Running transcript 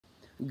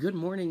Good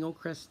morning,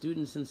 Oakcrest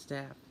students and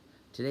staff.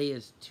 Today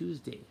is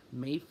Tuesday,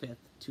 May 5th,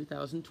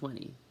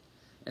 2020,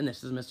 and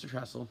this is Mr.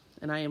 Tressel,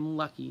 and I am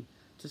lucky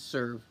to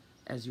serve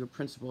as your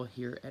principal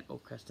here at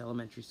Oakcrest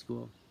Elementary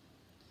School.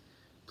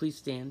 Please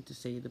stand to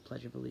say the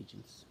Pledge of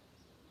Allegiance.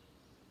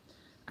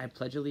 I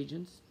pledge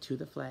allegiance to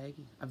the flag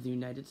of the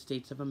United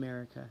States of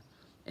America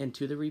and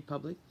to the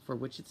republic for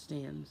which it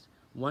stands,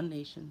 one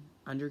nation,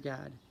 under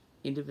God,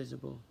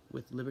 indivisible,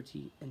 with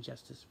liberty and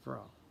justice for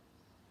all.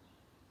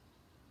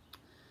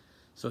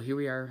 So here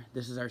we are.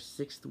 This is our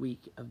 6th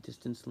week of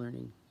distance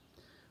learning.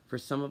 For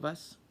some of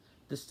us,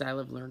 this style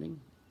of learning,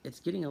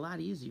 it's getting a lot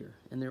easier,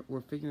 and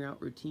we're figuring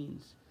out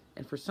routines.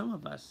 And for some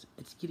of us,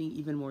 it's getting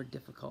even more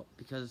difficult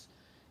because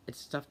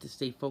it's tough to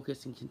stay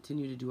focused and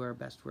continue to do our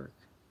best work.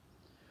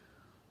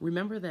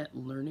 Remember that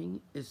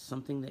learning is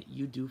something that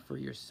you do for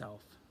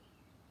yourself.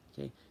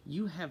 Okay?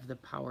 You have the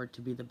power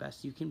to be the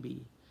best you can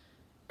be,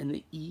 and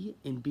the E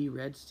in Be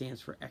Read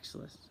stands for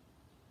excellence.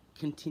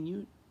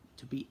 Continue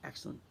to be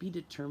excellent. Be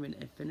determined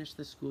and finish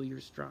the school year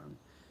strong.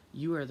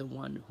 You are the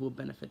one who will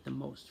benefit the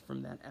most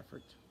from that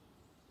effort.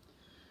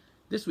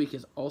 This week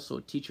is also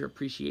Teacher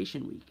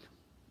Appreciation Week.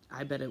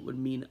 I bet it would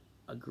mean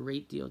a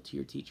great deal to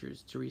your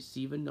teachers to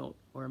receive a note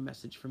or a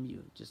message from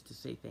you just to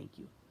say thank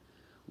you.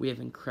 We have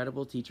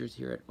incredible teachers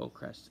here at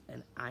Oakcrest,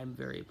 and I'm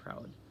very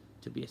proud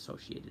to be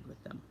associated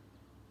with them.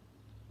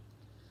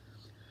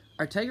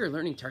 Our Tiger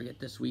Learning Target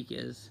this week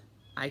is,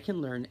 I can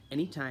learn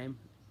anytime,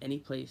 any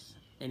place,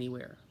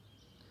 anywhere.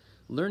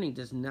 Learning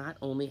does not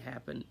only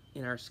happen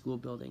in our school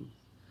building.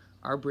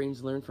 Our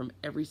brains learn from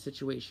every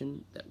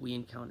situation that we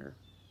encounter.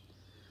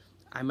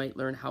 I might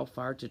learn how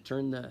far to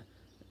turn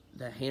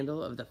the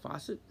handle of the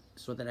faucet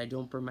so that I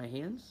don't burn my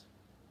hands.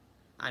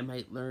 I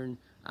might learn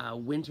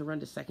when to run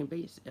to second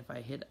base if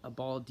I hit a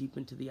ball deep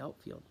into the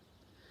outfield.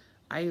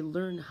 I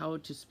learn how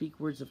to speak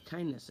words of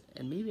kindness,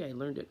 and maybe I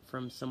learned it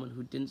from someone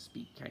who didn't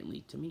speak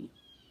kindly to me.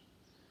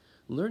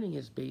 Learning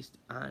is based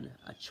on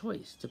a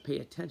choice to pay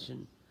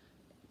attention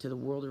to the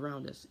world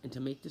around us and to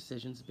make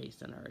decisions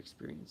based on our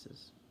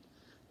experiences.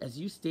 As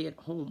you stay at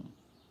home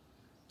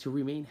to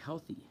remain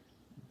healthy,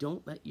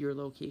 don't let your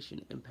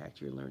location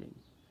impact your learning.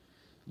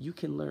 You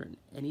can learn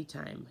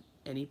anytime,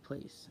 any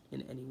place,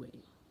 in any way.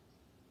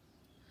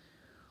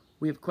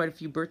 We have quite a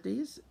few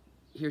birthdays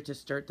here to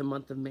start the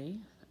month of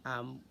May.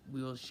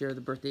 We will share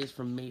the birthdays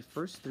from May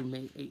 1st through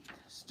May 8th,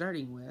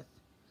 starting with,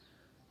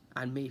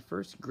 on May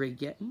 1st, Greg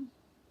Getton,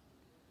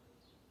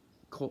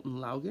 Colton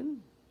Laugen,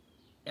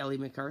 Ellie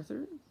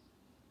MacArthur.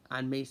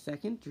 On May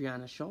 2nd,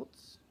 Driana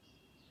Schultz.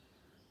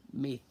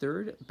 May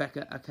 3rd,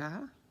 Becca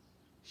Akaha,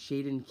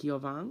 Shaden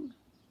Kiovang.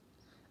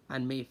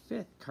 On May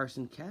 5th,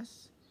 Carson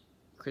Kess,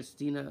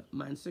 Christina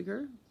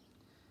Mansiger.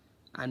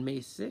 On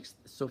May 6th,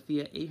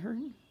 Sophia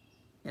Ahern.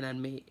 And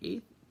on May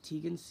 8th,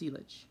 Tegan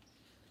Seelich.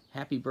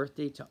 Happy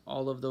birthday to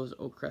all of those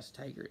Oakcrest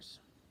Tigers.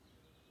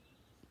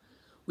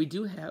 We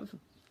do have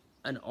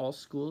an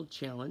all-school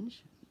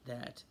challenge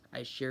that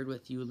I shared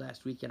with you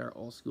last week at our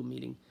all-school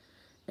meeting,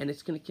 and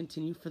it's going to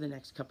continue for the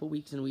next couple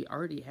weeks, and we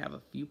already have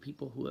a few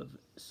people who have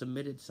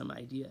submitted some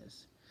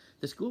ideas.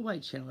 The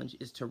school-wide challenge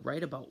is to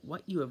write about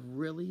what you have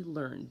really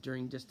learned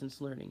during distance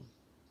learning.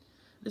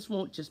 This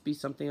won't just be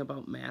something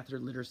about math or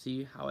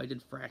literacy, how I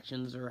did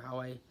fractions, or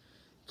how I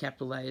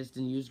capitalized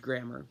and used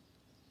grammar.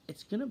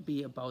 It's going to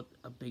be about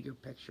a bigger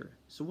picture.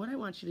 So what I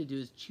want you to do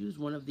is choose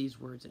one of these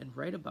words and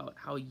write about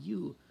how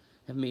you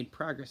have made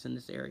progress in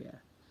this area.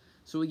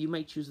 So you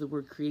might choose the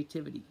word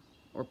creativity,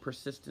 or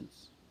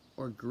persistence,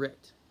 or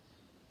grit,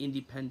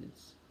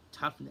 independence,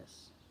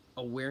 toughness,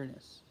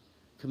 awareness,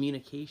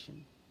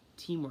 communication,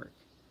 teamwork,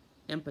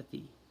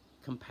 empathy,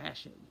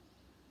 compassion,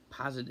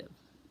 positive,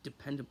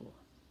 dependable,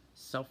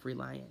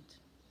 self-reliant.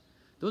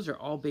 Those are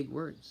all big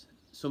words.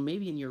 So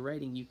maybe in your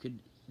writing you could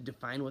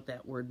define what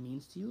that word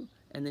means to you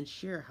and then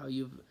share how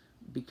you've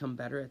become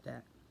better at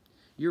that.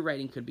 Your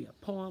writing could be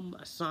a poem,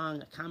 a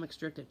song, a comic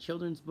strip, a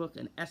children's book,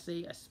 an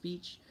essay, a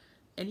speech,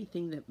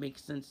 anything that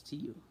makes sense to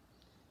you.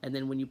 And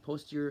then when you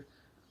post your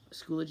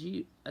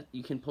Schoology,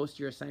 you can post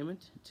your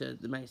assignment to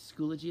my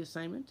Schoology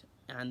assignment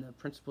on the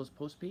principal's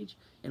post page,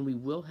 and we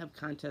will have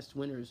contest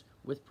winners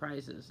with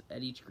prizes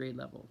at each grade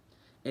level.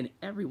 And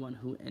everyone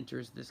who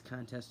enters this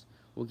contest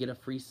will get a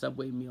free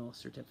Subway meal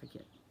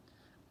certificate.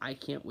 I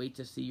can't wait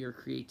to see your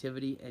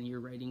creativity and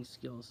your writing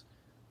skills.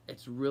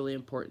 It's really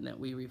important that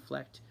we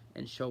reflect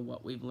and show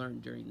what we've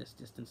learned during this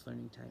distance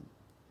learning time.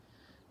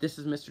 This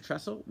is Mr.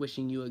 Tressel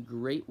wishing you a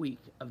great week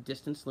of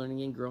distance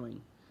learning and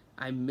growing.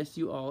 I miss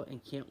you all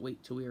and can't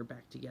wait till we are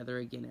back together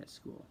again at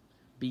school.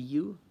 Be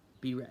you,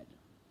 be read.